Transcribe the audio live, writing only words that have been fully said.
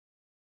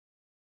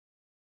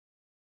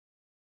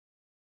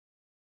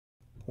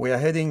We are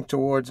heading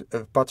towards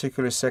a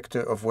particular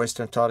sector of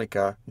West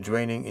Antarctica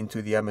draining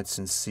into the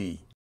Amundsen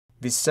Sea.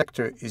 This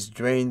sector is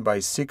drained by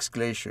 6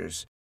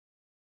 glaciers.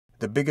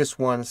 The biggest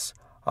ones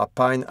are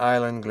Pine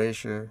Island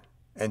Glacier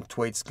and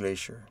Thwaites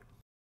Glacier.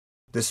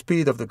 The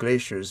speed of the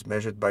glaciers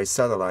measured by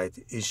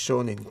satellite is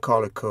shown in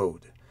color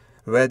code.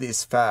 Red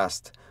is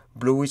fast,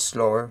 blue is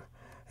slower,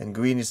 and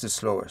green is the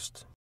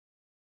slowest.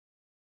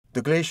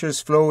 The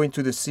glaciers flow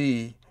into the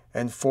sea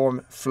and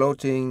form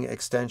floating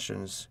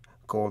extensions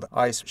called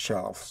ice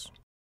shelves.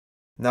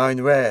 Now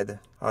in red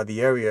are the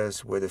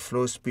areas where the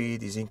flow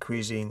speed is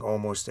increasing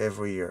almost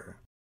every year.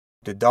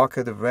 The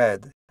darker the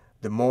red,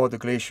 the more the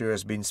glacier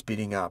has been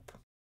speeding up.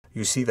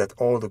 You see that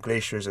all the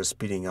glaciers are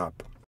speeding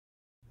up.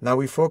 Now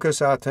we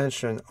focus our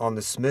attention on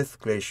the Smith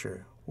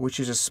Glacier, which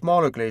is a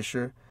smaller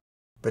glacier,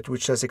 but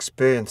which has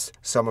experienced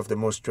some of the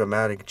most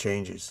dramatic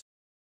changes.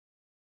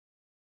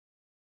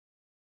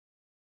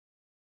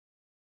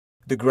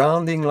 The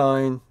grounding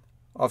line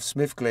of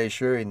Smith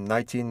Glacier in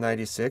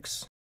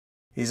 1996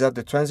 is at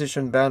the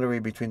transition boundary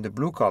between the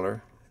blue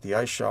color, the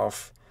ice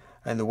shelf,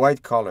 and the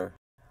white color,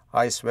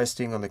 ice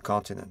resting on the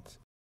continent.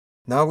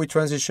 Now we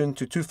transition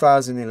to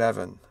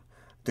 2011.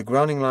 The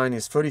grounding line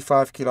is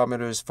 35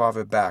 kilometers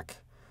farther back,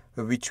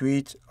 a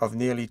retreat of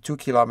nearly 2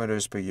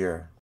 kilometers per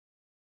year.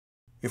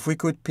 If we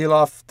could peel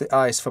off the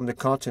ice from the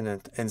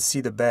continent and see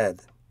the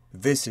bed,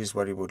 this is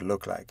what it would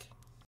look like.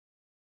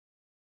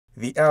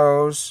 The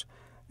arrows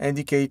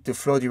indicate the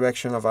flow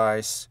direction of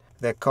ice.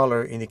 Their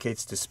color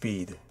indicates the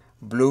speed.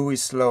 Blue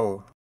is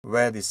slow,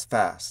 red is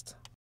fast.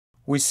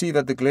 We see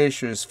that the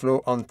glaciers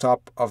flow on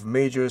top of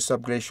major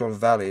subglacial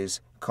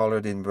valleys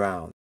colored in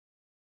brown.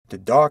 The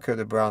darker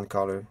the brown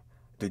color,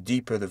 the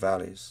deeper the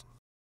valleys.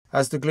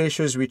 As the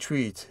glaciers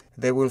retreat,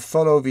 they will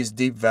follow these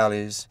deep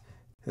valleys.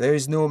 There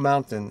is no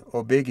mountain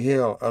or big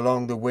hill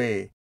along the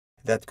way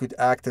that could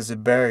act as a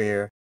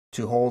barrier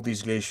to hold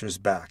these glaciers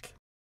back.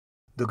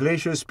 The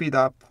glaciers speed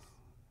up,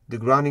 the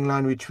grounding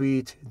line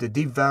retreat, the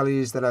deep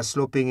valleys that are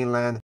sloping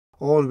inland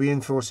all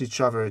reinforce each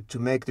other to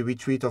make the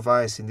retreat of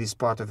ice in this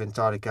part of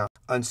Antarctica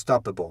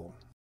unstoppable.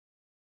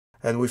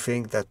 And we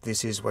think that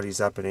this is what is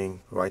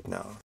happening right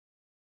now.